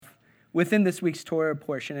within this week's Torah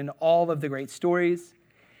portion and all of the great stories.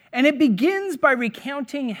 And it begins by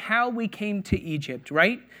recounting how we came to Egypt,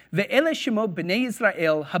 right? Ve'ele Shemot b'nei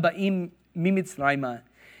Yisrael haba'im mimitzrayma.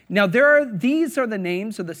 Now these are the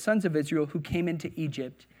names of the sons of Israel who came into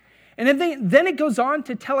Egypt. And then it goes on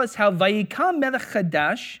to tell us how Vayikam melech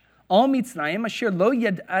chadash al Mitzrayim asher lo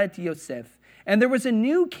yad'at Yosef. And there was a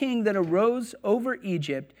new king that arose over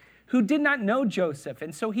Egypt who did not know Joseph.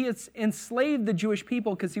 And so he has enslaved the Jewish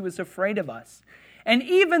people because he was afraid of us. And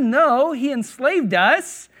even though he enslaved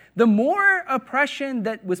us, the more oppression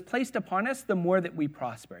that was placed upon us, the more that we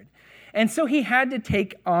prospered. And so he had to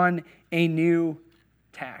take on a new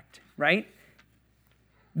tact, right?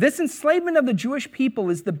 This enslavement of the Jewish people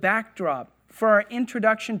is the backdrop for our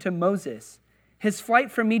introduction to Moses, his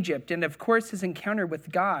flight from Egypt, and of course his encounter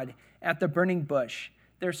with God at the burning bush.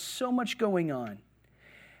 There's so much going on.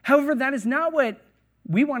 However, that is not what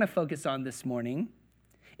we want to focus on this morning.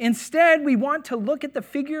 Instead, we want to look at the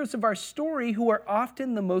figures of our story who are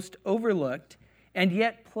often the most overlooked and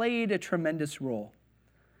yet played a tremendous role.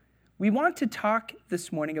 We want to talk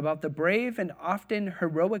this morning about the brave and often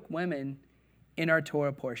heroic women in our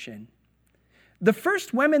Torah portion. The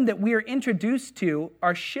first women that we are introduced to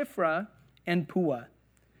are Shifra and Puah,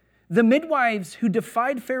 the midwives who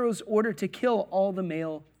defied Pharaoh's order to kill all the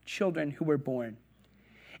male children who were born.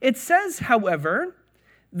 It says, however,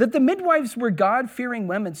 that the midwives were God-fearing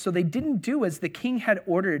women, so they didn't do as the king had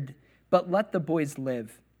ordered, but let the boys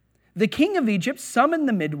live. The king of Egypt summoned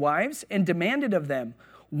the midwives and demanded of them,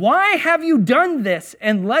 "Why have you done this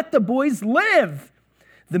and let the boys live?"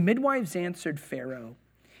 The midwives answered Pharaoh,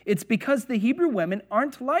 "It's because the Hebrew women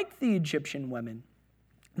aren't like the Egyptian women.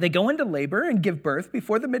 They go into labor and give birth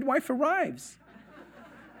before the midwife arrives."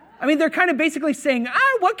 I mean, they're kind of basically saying,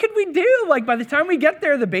 what could we do? Like, by the time we get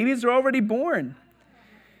there, the babies are already born.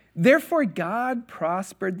 Therefore, God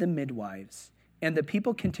prospered the midwives, and the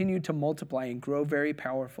people continued to multiply and grow very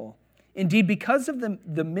powerful. Indeed, because of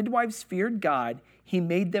the midwives feared God, he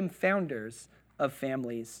made them founders of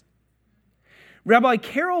families. Rabbi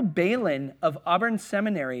Carol Balin of Auburn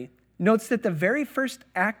Seminary notes that the very first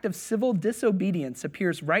act of civil disobedience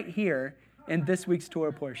appears right here in this week's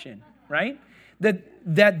Torah portion, right?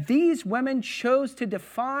 That these women chose to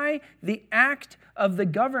defy the act of the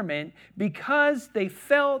government because they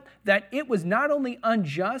felt that it was not only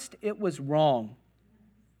unjust, it was wrong.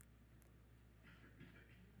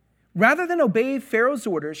 Rather than obey Pharaoh's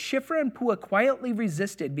orders, Shifra and Puah quietly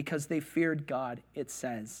resisted because they feared God, it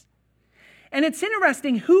says. And it's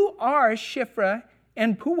interesting, who are Shifra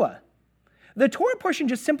and Puah? The Torah portion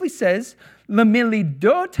just simply says,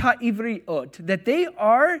 Lemilidot ha'ivriot, that they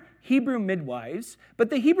are Hebrew midwives, but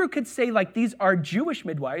the Hebrew could say like these are Jewish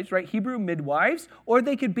midwives, right? Hebrew midwives, or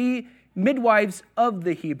they could be midwives of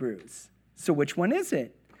the Hebrews. So which one is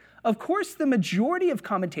it? Of course, the majority of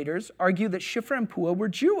commentators argue that Shifra and Puah were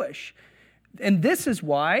Jewish, and this is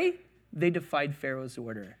why they defied Pharaoh's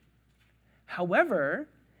order. However,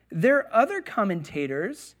 there are other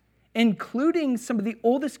commentators, including some of the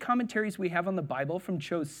oldest commentaries we have on the Bible from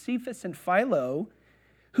Josephus and Philo,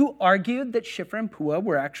 who argued that Shifra and Puah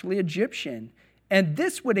were actually Egyptian. And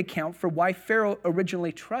this would account for why Pharaoh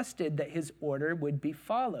originally trusted that his order would be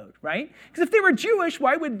followed, right? Because if they were Jewish,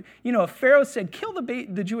 why would, if Pharaoh said, kill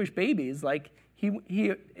the Jewish babies, like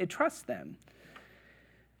he trusts them.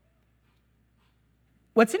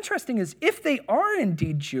 What's interesting is if they are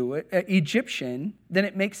indeed Egyptian, then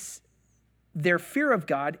it makes their fear of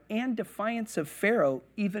God and defiance of Pharaoh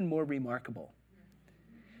even more remarkable.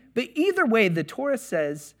 But either way, the Torah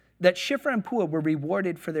says that Shifra and Puah were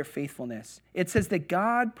rewarded for their faithfulness. It says that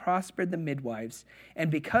God prospered the midwives,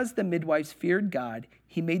 and because the midwives feared God,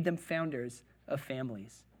 he made them founders of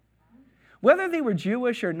families. Whether they were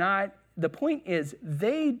Jewish or not, the point is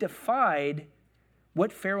they defied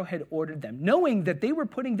what Pharaoh had ordered them, knowing that they were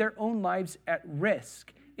putting their own lives at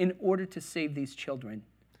risk in order to save these children.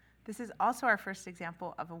 This is also our first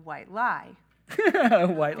example of a white lie.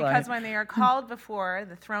 White lie. Because when they are called before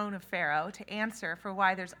the throne of Pharaoh to answer for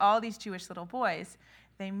why there's all these Jewish little boys,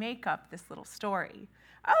 they make up this little story.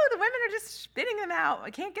 Oh, the women are just spitting them out. I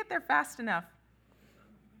can't get there fast enough.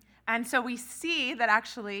 And so we see that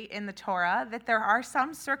actually in the Torah that there are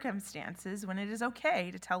some circumstances when it is okay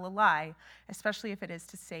to tell a lie, especially if it is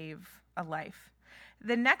to save a life.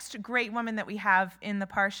 The next great woman that we have in the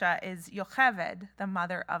Parsha is Yocheved, the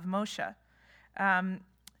mother of Moshe.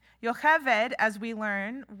 Yocheved, as we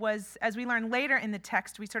learn later in the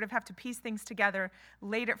text, we sort of have to piece things together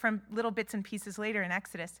later from little bits and pieces later in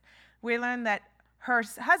Exodus. We learn that her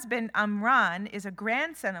husband, Amram, is a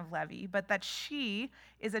grandson of Levi, but that she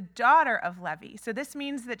is a daughter of Levi. So this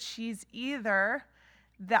means that she's either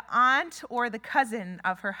the aunt or the cousin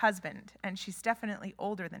of her husband, and she's definitely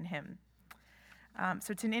older than him.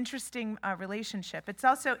 So it's an interesting relationship. It's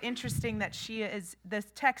also interesting that the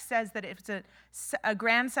text says that if it's a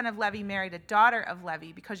grandson of Levi married a daughter of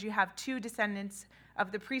Levi, because you have two descendants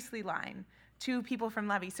of the priestly line, two people from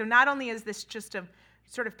Levi. So not only is this just a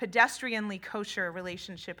sort of pedestrianly kosher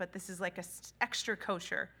relationship, but this is like an extra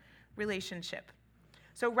kosher relationship.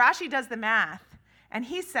 So Rashi does the math, and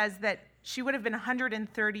he says that she would have been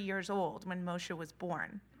 130 years old when Moshe was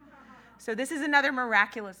born. So this is another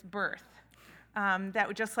miraculous birth.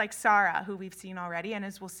 That just like Sarah, who we've seen already, and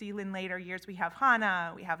as we'll see in later years, we have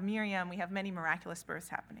Hannah, we have Miriam, we have many miraculous births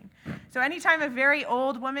happening. So anytime a very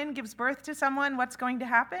old woman gives birth to someone, what's going to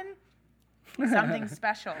happen? Something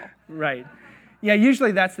special. Right. Yeah,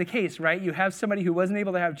 usually that's the case, right? You have somebody who wasn't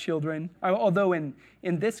able to have children, although in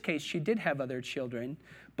this case she did have other children.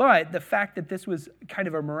 But the fact that this was kind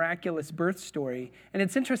of a miraculous birth story, and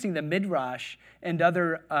it's interesting that Midrash and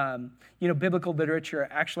other biblical literature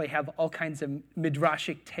actually have all kinds of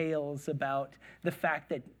midrashic tales about the fact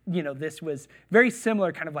that this was very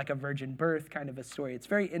similar, kind of like a virgin birth kind of a story. It's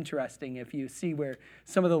very interesting if you see where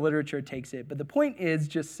some of the literature takes it. But the point is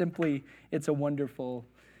just simply it's a wonderful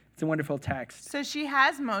text. So she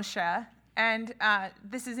has Moshe, and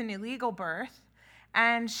this is an illegal birth.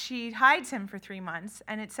 And she hides him for 3 months,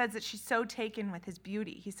 and it says that she's so taken with his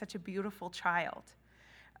beauty. He's such a beautiful child,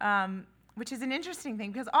 which is an interesting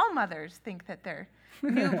thing because all mothers think that their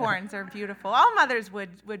newborns are beautiful. All mothers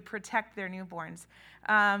would protect their newborns.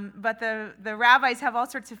 But the rabbis have all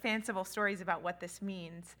sorts of fanciful stories about what this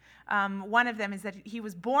means. One of them is that he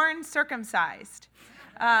was born circumcised,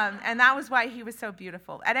 and that was why he was so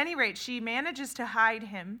beautiful. At any rate, she manages to hide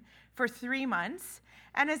him for 3 months.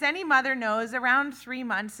 And as any mother knows, around 3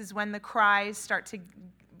 months is when the cries start to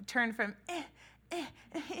turn from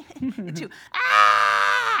to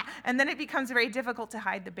ah, and then it becomes very difficult to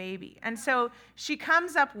hide the baby. And so she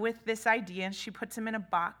comes up with this idea, and she puts him in a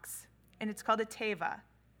box, and it's called a teva.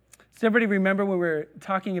 So everybody remember when we were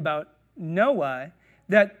talking about Noah,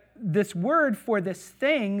 that this word for this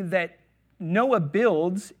thing that Noah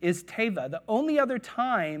builds is teva. The only other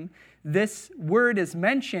time this word is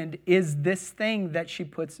mentioned is this thing that she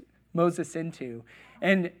puts Moses into.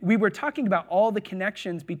 And we were talking about all the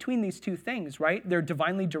connections between these two things, right? They're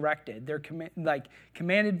divinely directed. They're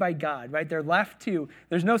commanded by God, right?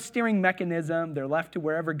 There's no steering mechanism. They're left to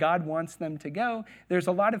wherever God wants them to go. There's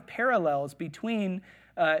a lot of parallels between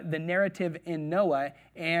the narrative in Noah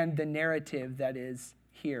and the narrative that is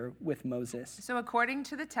here with Moses. So according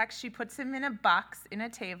to the text, she puts him in a box, in a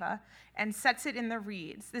teva, and sets it in the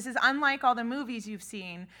reeds. This is unlike all the movies you've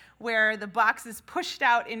seen where the box is pushed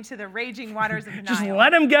out into the raging waters of the Nile. Just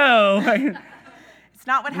let him go. It's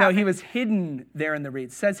not what happened. No, he was hidden there in the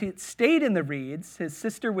reeds. It says he stayed in the reeds. His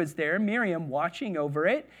sister was there, Miriam, watching over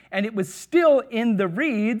it, and it was still in the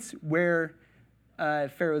reeds where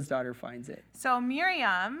Pharaoh's daughter finds it. So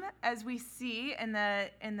Miriam, as we see in the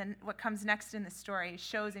what comes next in the story,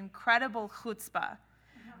 shows incredible chutzpah,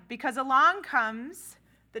 because along comes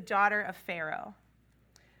the daughter of Pharaoh.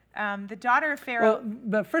 The daughter of Pharaoh. Well,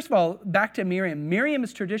 but first of all, back to Miriam. Miriam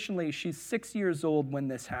is she's 6 years old when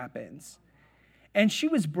this happens, and she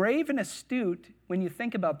was brave and astute when you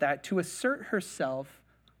think about that to assert herself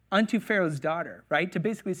unto Pharaoh's daughter, right? To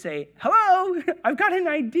basically say, "Hello, I've got an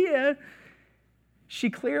idea." She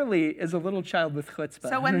clearly is a little child with chutzpah.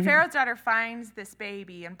 So when Pharaoh's daughter finds this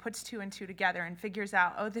baby and puts 2 and 2 together and figures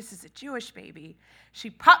out, oh, this is a Jewish baby, she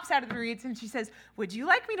pops out of the reeds and she says, "Would you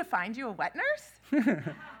like me to find you a wet nurse?"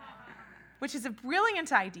 Which is a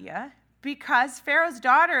brilliant idea because Pharaoh's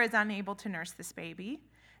daughter is unable to nurse this baby.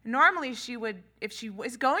 Normally she would, if she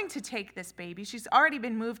was going to take this baby, she's already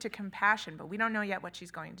been moved to compassion, but we don't know yet what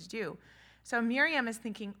she's going to do. So Miriam is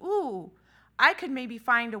thinking, ooh, I could maybe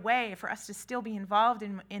find a way for us to still be involved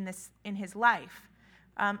in his life.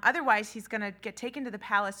 Otherwise, he's going to get taken to the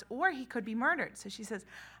palace, or he could be murdered. So she says,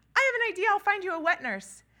 "I have an idea. I'll find you a wet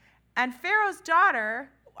nurse." And Pharaoh's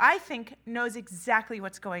daughter, I think, knows exactly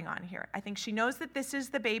what's going on here. I think she knows that this is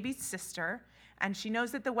the baby's sister, and she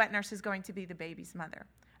knows that the wet nurse is going to be the baby's mother.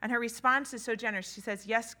 And her response is so generous. She says,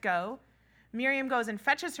 "Yes, go." Miriam goes and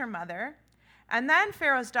fetches her mother, and then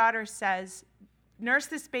Pharaoh's daughter says, "Nurse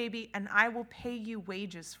this baby, and I will pay you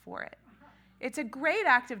wages for it." It's a great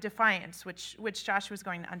act of defiance, which Joshua is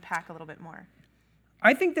going to unpack a little bit more.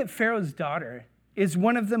 I think that Pharaoh's daughter is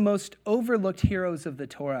one of the most overlooked heroes of the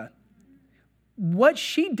Torah. What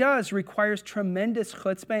she does requires tremendous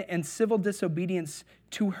chutzpah and civil disobedience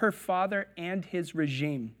to her father and his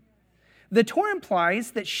regime. The Torah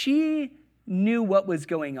implies that she knew what was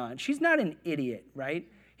going on. She's not an idiot, right?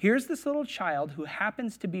 Here's this little child who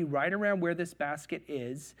happens to be right around where this basket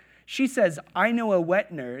is. She says, I know a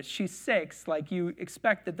wet nurse. She's 6. Like, you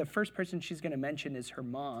expect that the first person she's going to mention is her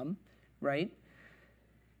mom, right?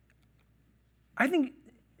 I think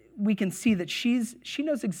we can see that she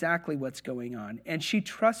knows exactly what's going on. And she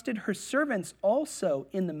trusted her servants also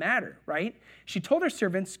in the matter, right? She told her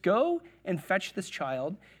servants, go and fetch this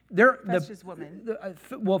child. Fetch this woman.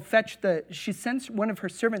 She sends one of her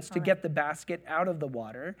servants to get the basket out of the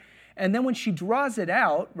water. And then when she draws it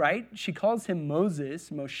out, right, she calls him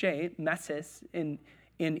Moshe, Meses in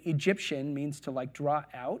Egyptian means to like draw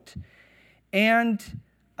out. And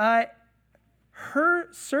her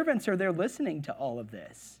servants are there listening to all of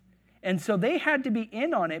this. And so they had to be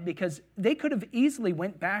in on it because they could have easily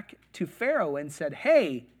went back to Pharaoh and said,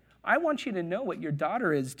 hey, I want you to know what your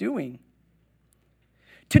daughter is doing.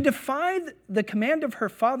 To defy the command of her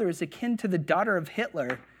father is akin to the daughter of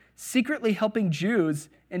Hitler secretly helping Jews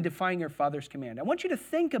and defying her father's command. I want you to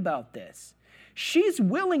think about this. She's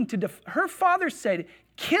willing to, her father said,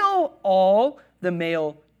 kill all the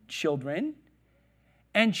male children,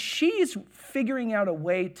 and she's figuring out a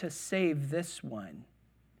way to save this one.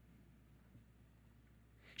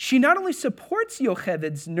 She not only supports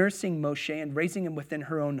Yocheved's nursing Moshe and raising him within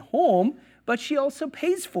her own home, but she also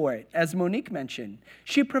pays for it, as Monique mentioned.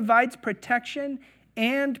 She provides protection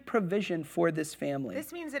and provision for this family.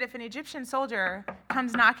 This means that if an Egyptian soldier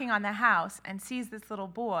comes knocking on the house and sees this little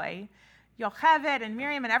boy, Yocheved and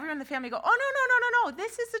Miriam and everyone in the family go, oh, no,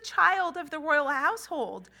 this is a child of the royal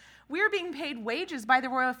household. We're being paid wages by the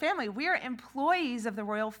royal family. We are employees of the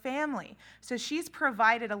royal family. So she's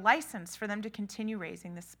provided a license for them to continue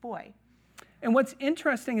raising this boy. And what's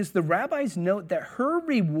interesting is the rabbis note that her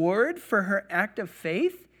reward for her act of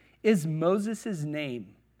faith is Moses'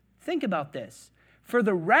 name. Think about this. For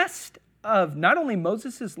the rest of not only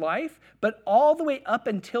Moses' life, but all the way up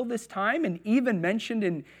until this time, and even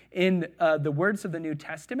mentioned in the words of the New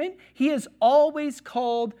Testament, he is always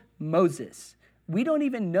called Moses. We don't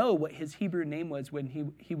even know what his Hebrew name was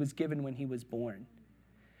when he was given when he was born.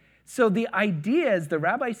 So the idea, as the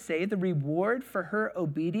rabbis say, the reward for her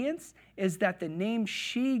obedience is that the name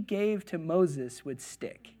she gave to Moses would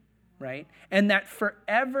stick, right? And that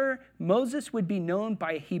forever Moses would be known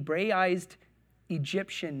by a Hebraized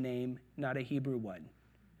Egyptian name, not a Hebrew one.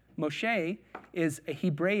 Moshe is a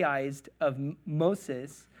Hebraized of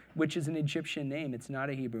Moses, which is an Egyptian name. It's not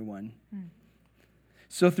a Hebrew one.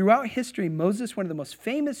 So throughout history, Moses, one of the most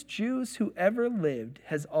famous Jews who ever lived,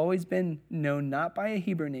 has always been known not by a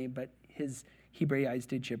Hebrew name, but his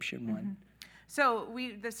Hebraized Egyptian one. So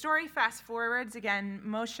the story fast forwards. Again,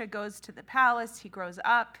 Moshe goes to the palace. He grows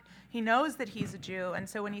up. He knows that he's a Jew. And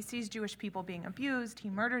so when he sees Jewish people being abused, he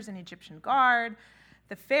murders an Egyptian guard.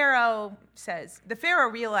 The Pharaoh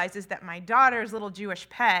realizes that my daughter's little Jewish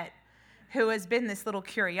pet, who has been this little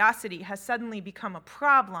curiosity, has suddenly become a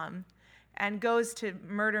problem and goes to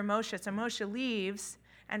murder Moshe. So Moshe leaves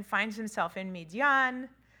and finds himself in Midian.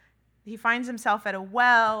 He finds himself at a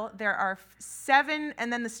well. There are 7,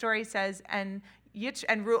 and then the story says, and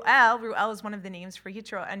Ruel is one of the names for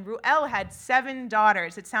Yitro, and Ruel had 7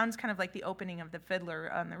 daughters. It sounds kind of like the opening of the Fiddler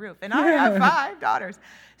on the Roof. And I have 5 daughters.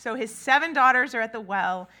 So his 7 daughters are at the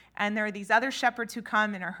well, and there are these other shepherds who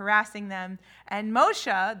come and are harassing them. And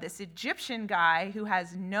Moshe, this Egyptian guy who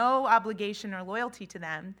has no obligation or loyalty to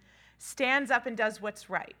them, stands up and does what's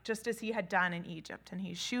right, just as he had done in Egypt. And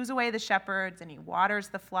he shoos away the shepherds, and he waters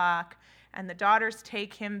the flock, and the daughters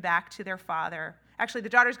take him back to their father. Actually, the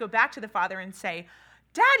daughters go back to the father and say,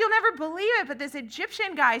 Dad, you'll never believe it, but this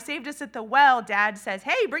Egyptian guy saved us at the well. Dad says,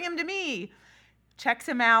 hey, bring him to me. Checks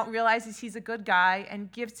him out, realizes he's a good guy,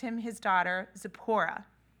 and gives him his daughter, Zipporah.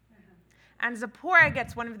 And Zipporah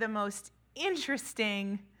gets one of the most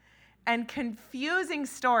interesting and confusing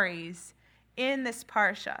stories in this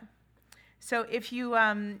parsha. So if you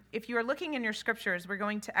are looking in your scriptures, we're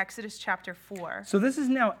going to Exodus chapter 4. So this is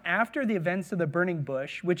now after the events of the burning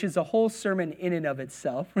bush, which is a whole sermon in and of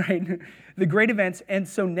itself, right? The great events. And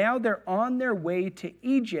so now they're on their way to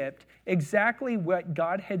Egypt, exactly what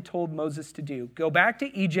God had told Moses to do. Go back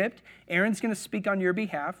to Egypt. Aaron's going to speak on your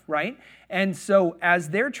behalf, right? And so as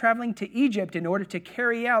they're traveling to Egypt in order to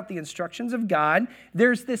carry out the instructions of God,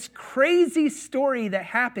 there's this crazy story that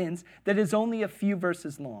happens that is only a few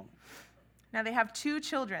verses long. Now they have 2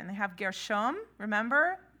 children. They have Gershom,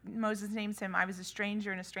 remember? Moses names him, I was a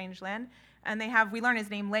stranger in a strange land. And we learn his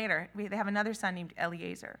name later. They have another son named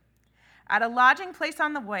Eliezer. At a lodging place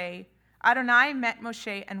on the way, Adonai met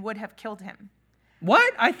Moshe and would have killed him.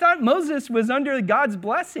 What? I thought Moses was under God's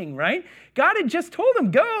blessing, right? God had just told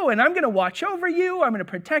him, go, and I'm going to watch over you. I'm going to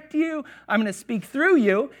protect you. I'm going to speak through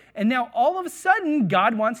you. And now all of a sudden,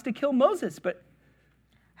 God wants to kill Moses. But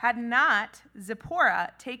had not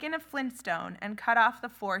Zipporah taken a flintstone and cut off the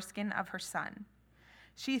foreskin of her son,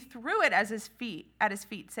 she threw it at his feet,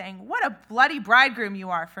 saying, "What a bloody bridegroom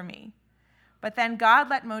you are for me." But then God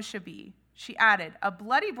let Moshe be. She added, "A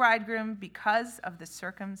bloody bridegroom because of the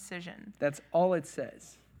circumcision." that's all it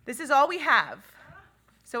says. This is all we have.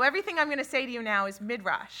 So everything I'm going to say to you now is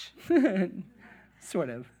midrash. Sort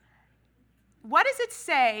of. What does it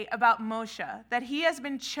say about Moshe that he has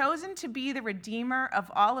been chosen to be the redeemer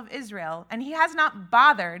of all of Israel, and he has not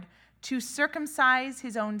bothered to circumcise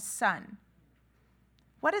his own son?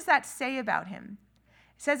 What does that say about him?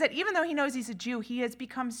 It says that even though he knows he's a Jew, he has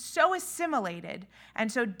become so assimilated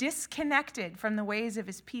and so disconnected from the ways of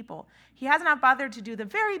his people. He has not bothered to do the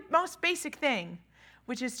very most basic thing,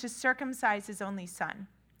 which is to circumcise his only son.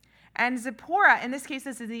 And Zipporah, in this case,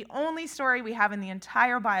 this is the only story we have in the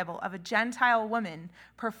entire Bible of a Gentile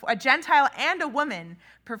and a woman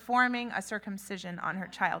performing a circumcision on her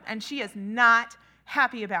child. And she is not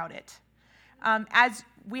happy about it. As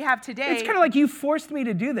we have today. It's kind of like you forced me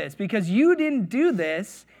to do this because you didn't do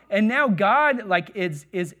this, and now God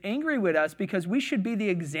is angry with us because we should be the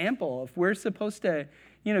example. If we're supposed to,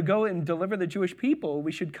 go and deliver the Jewish people,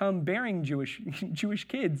 we should come bearing Jewish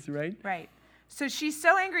kids, right? Right. So she's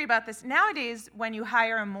so angry about this. Nowadays, when you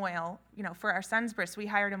hire a moil, for our son's bris, we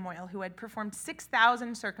hired a moil who had performed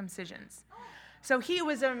 6,000 circumcisions. So he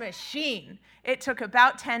was a machine. It took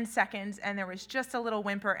about 10 seconds, and there was just a little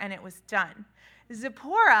whimper, and it was done.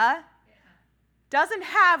 Zipporah doesn't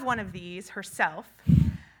have one of these herself,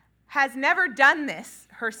 has never done this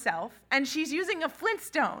herself, and she's using a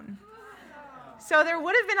flintstone. So there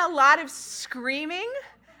would have been a lot of screaming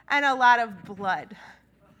and a lot of blood.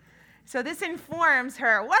 So this informs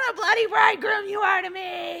her, "What a bloody bridegroom you are to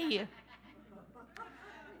me!"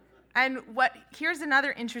 And here's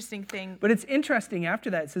another interesting thing. But it's interesting after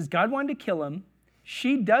that. It says God wanted to kill him.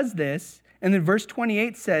 She does this. And then verse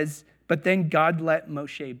 28 says, but then God let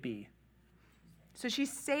Moshe be. So she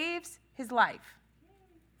saves his life.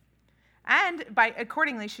 And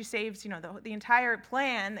accordingly, she saves, the entire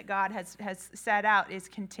plan that God has set out is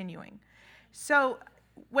continuing. So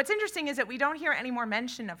what's interesting is that we don't hear any more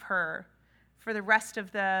mention of her for the rest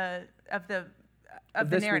of the this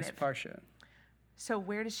narrative. Week's Parsha. So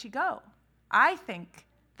where does she go? I think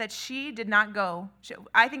that she did not go.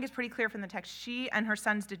 I think it's pretty clear from the text. She and her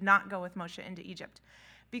sons did not go with Moshe into Egypt.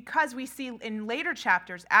 Because we see in later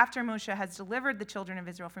chapters, after Moshe has delivered the children of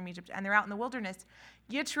Israel from Egypt and they're out in the wilderness,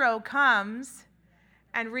 Yitro comes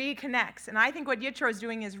and reconnects. And I think what Yitro is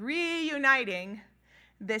doing is reuniting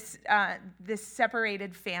this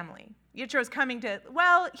separated family. Yitro's coming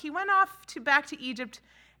he went off back to Egypt,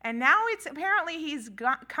 and now apparently he's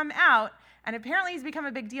come out, and apparently he's become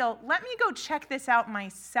a big deal. Let me go check this out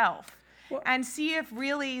myself and see if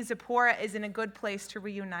really Zipporah is in a good place to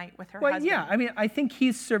reunite with her husband. Yeah, I think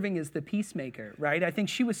he's serving as the peacemaker, right? I think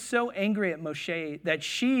she was so angry at Moshe that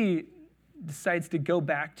she decides to go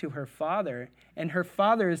back to her father, and her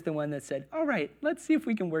father is the one that said, all right, let's see if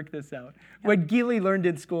we can work this out. Yeah. What Gili learned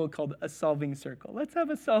in school called a solving circle. Let's have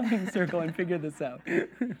a solving circle and figure this out.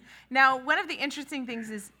 Now, one of the interesting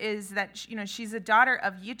things is that she's a daughter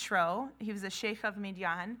of Yitro. He was a sheikh of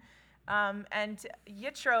Midian, and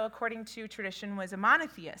Yitro, according to tradition, was a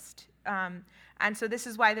monotheist. And so this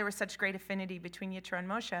is why there was such great affinity between Yitro and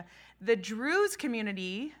Moshe. The Druze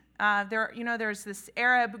community, there's this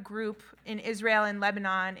Arab group in Israel, in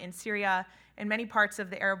Lebanon, in Syria, in many parts of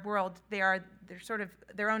the Arab world. They're sort of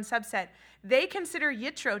their own subset. They consider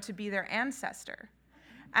Yitro to be their ancestor.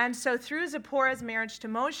 And so through Zipporah's marriage to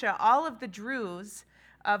Moshe, all of the Druze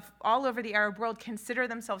of all over the Arab world consider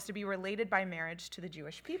themselves to be related by marriage to the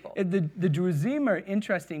Jewish people. The Druzim are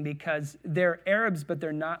interesting because they're Arabs, but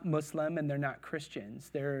they're not Muslim and they're not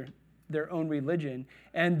Christians. They're their own religion,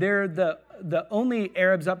 and they're the only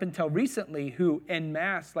Arabs up until recently who en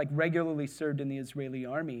masse regularly served in the Israeli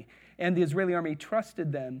army, and the Israeli army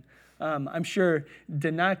trusted them. I'm sure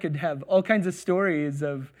Dana could have all kinds of stories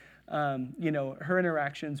of her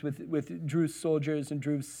interactions with Druze soldiers and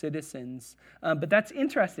Druze citizens. But that's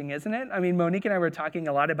interesting, isn't it? Monique and I were talking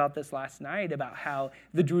a lot about this last night, about how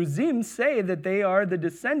the Druzim say that they are the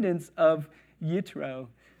descendants of Yitro.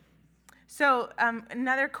 So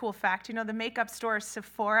another cool fact, the makeup store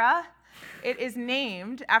Sephora, it is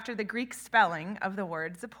named after the Greek spelling of the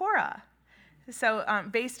word Zipporah. So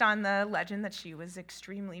based on the legend that she was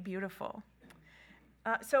extremely beautiful.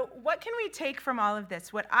 So what can we take from all of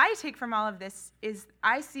this? What I take from all of this is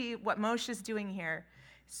I see what Moshe's doing here.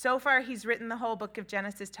 So far, he's written the whole book of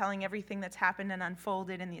Genesis, telling everything that's happened and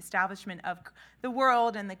unfolded in the establishment of the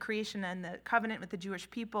world and the creation and the covenant with the Jewish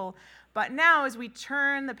people. But now, as we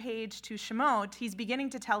turn the page to Shemot, he's beginning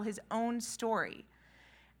to tell his own story.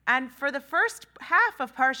 And for the first half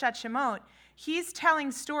of Parashat Shemot, he's telling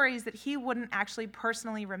stories that he wouldn't actually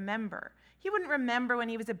personally remember. He wouldn't remember when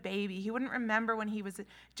he was a baby. He wouldn't remember when he was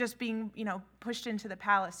just being, pushed into the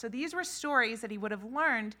palace. So these were stories that he would have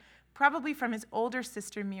learned probably from his older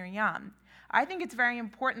sister Miriam. I think it's very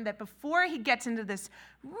important that before he gets into this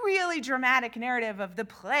really dramatic narrative of the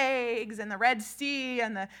plagues and the Red Sea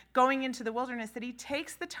and the going into the wilderness, that he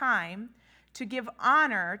takes the time to give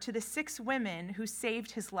honor to the 6 women who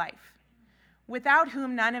saved his life, without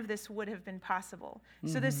whom none of this would have been possible.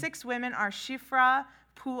 Mm-hmm. So the 6 women are Shifra,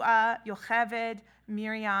 Puah, Yocheved,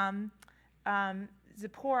 Miriam,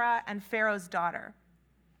 Zipporah, and Pharaoh's daughter.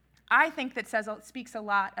 I think that speaks a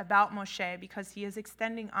lot about Moshe because he is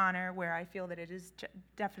extending honor where I feel that it is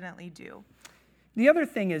definitely due. The other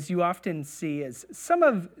thing is you often see is some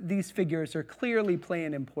of these figures are clearly play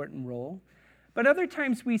an important role, but other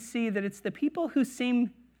times we see that it's the people who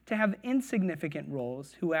seem to have insignificant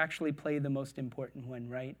roles who actually play the most important one,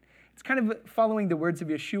 right? It's kind of following the words of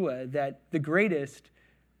Yeshua that the greatest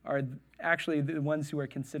are actually the ones who are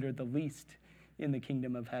considered the least in the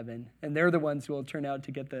kingdom of heaven, and they're the ones who will turn out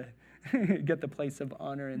to get the get the place of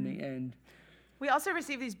honor in the end. We also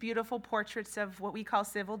receive these beautiful portraits of what we call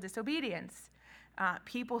civil disobedience,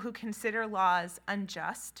 people who consider laws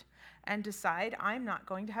unjust and decide, I'm not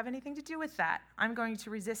going to have anything to do with that. I'm going to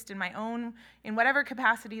resist in whatever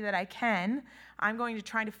capacity that I can. I'm going to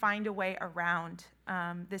try to find a way around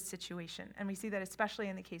this situation. And we see that especially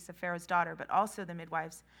in the case of Pharaoh's daughter, but also the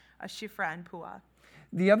midwives of Shifra and Puah.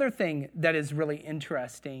 The other thing that is really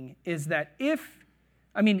interesting is that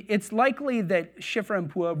it's likely that Shifra and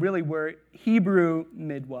Puah really were Hebrew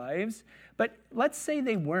midwives, but let's say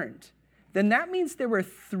they weren't. Then that means there were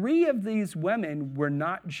 3 of these women were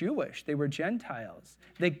not Jewish. They were Gentiles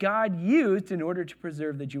that God used in order to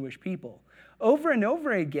preserve the Jewish people. Over and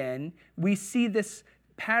over again, we see this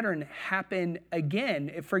pattern happen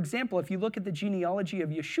again. For example, if you look at the genealogy of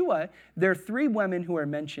Yeshua, there are 3 women who are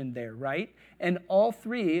mentioned there, right? And all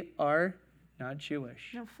 3 are not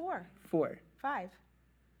Jewish. No, 4. 4. 5.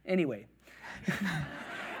 Anyway,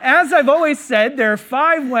 as I've always said, there are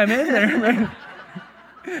 5 women.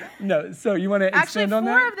 No, so you want to expand on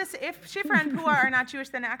that? If Shifra and Puah are not Jewish,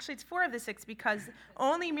 then actually it's 4 of the 6 because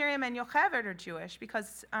only Miriam and Yocheved are Jewish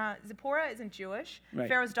because Zipporah isn't Jewish, right.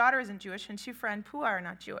 Pharaoh's daughter isn't Jewish, and Shifra and Puah are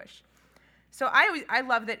not Jewish. So I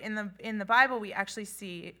love that in the Bible we actually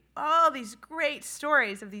see all these great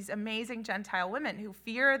stories of these amazing Gentile women who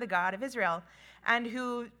fear the God of Israel and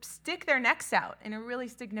who stick their necks out in a really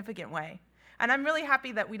significant way. And I'm really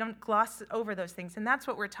happy that we don't gloss over those things. And that's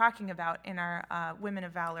what we're talking about in our Women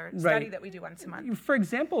of Valor study that we do once a month. For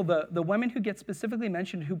example, the women who get specifically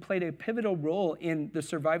mentioned who played a pivotal role in the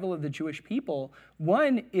survival of the Jewish people,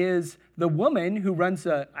 one is the woman who runs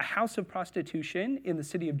a house of prostitution in the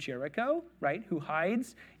city of Jericho, right, who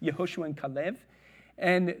hides Yehoshua and Caleb.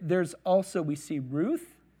 And there's also, we see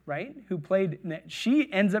Ruth, right, she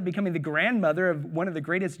ends up becoming the grandmother of one of the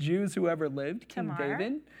greatest Jews who ever lived, King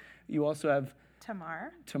David. You also have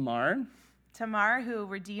Tamar, who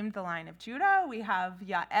redeemed the line of Judah. We have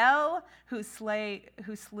Yael, who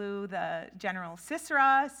slew the general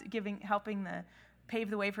Sisera, helping pave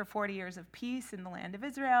the way for 40 years of peace in the land of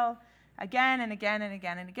Israel. Again and again and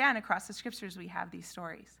again and again, across the scriptures, we have these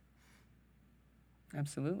stories.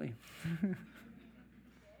 Absolutely.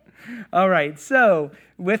 All right, so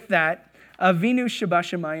with that, Avinu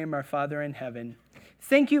Shabashamayim, our Father in heaven,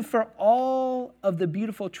 thank you for all of the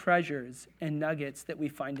beautiful treasures and nuggets that we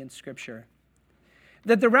find in Scripture.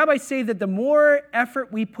 That the rabbis say that the more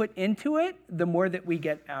effort we put into it, the more that we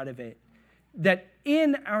get out of it. That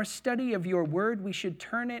in our study of your word, we should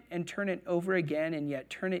turn it and turn it over again and yet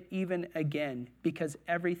turn it even again because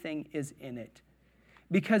everything is in it.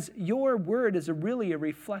 Because your word is really a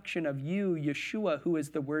reflection of you, Yeshua, who is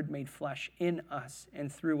the word made flesh in us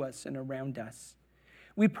and through us and around us.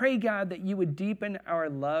 We pray, God, that you would deepen our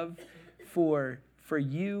love for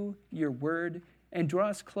you, your word, and draw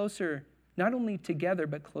us closer, not only together,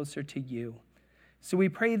 but closer to you. So we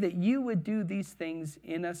pray that you would do these things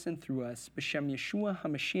in us and through us. B'Shem Yeshua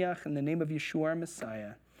HaMashiach, in the name of Yeshua our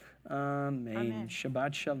Messiah. Amen.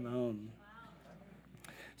 Shabbat Shalom.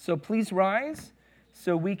 So please rise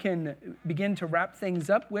so we can begin to wrap things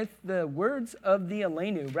up with the words of the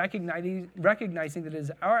Aleinu, recognizing that it is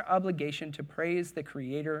our obligation to praise the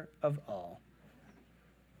Creator of all.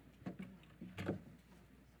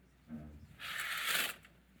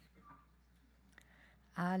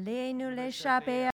 עלינו לשבח